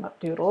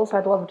warm-up doodles,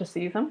 I'd love to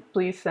see them.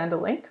 Please send a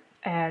link,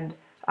 and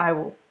I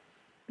will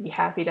be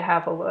happy to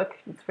have a look.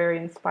 It's very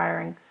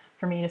inspiring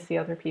for me to see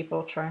other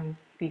people trying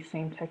these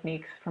same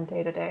techniques from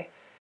day to day.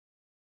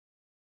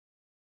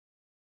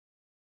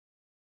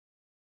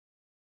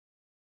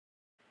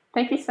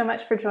 Thank you so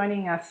much for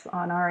joining us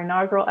on our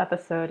inaugural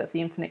episode of the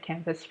Infinite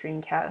Canvas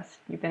Screencast.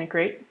 You've been a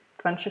great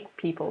bunch of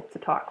people to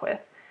talk with,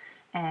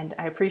 and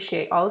I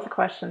appreciate all of the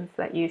questions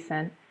that you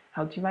sent.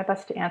 I'll do my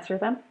best to answer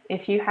them.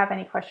 If you have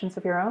any questions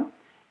of your own,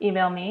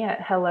 email me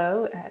at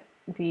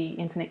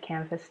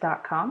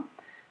hello@theinfinitecanvas.com,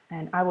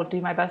 and I will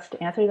do my best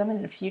to answer them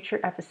in a future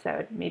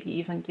episode, maybe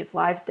even give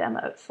live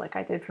demos like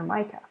I did for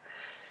Micah.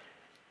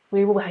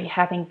 We will be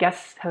having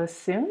guest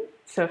hosts soon,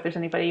 so if there's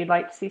anybody you'd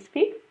like to see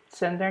speak,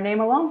 send their name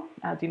along.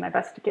 I'll do my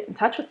best to get in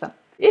touch with them.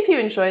 If you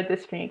enjoyed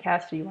this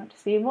screencast or you want to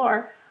see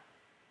more,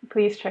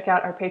 please check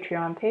out our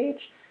Patreon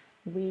page.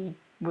 We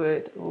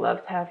would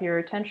love to have your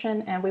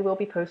attention, and we will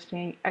be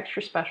posting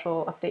extra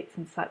special updates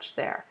and such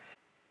there.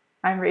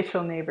 I'm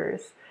Rachel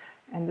Neighbors,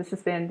 and this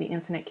has been The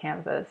Infinite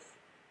Canvas.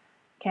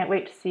 Can't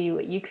wait to see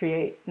what you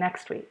create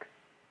next week.